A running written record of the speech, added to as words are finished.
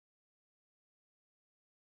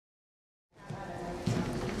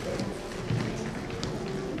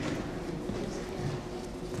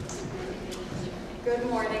Good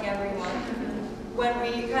morning, everyone. When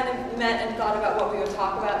we kind of met and thought about what we would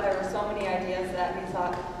talk about, there were so many ideas that we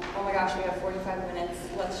thought, oh my gosh, we have 45 minutes.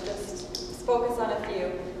 Let's just focus on a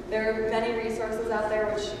few. There are many resources out there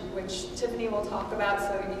which Tiffany will talk about,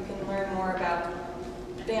 so you can learn more about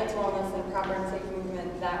dance wellness and proper and safe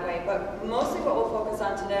movement that way. But mostly what we'll focus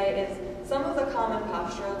on today is some of the common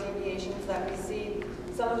postural deviations that we see,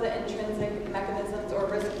 some of the intrinsic mechanisms or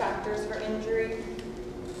risk factors for injury.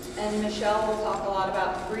 And Michelle will talk a lot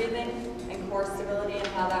about breathing and core stability and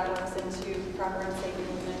how that works into proper and safe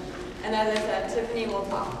movement. And as I said, Tiffany will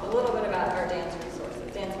talk a little bit about our dance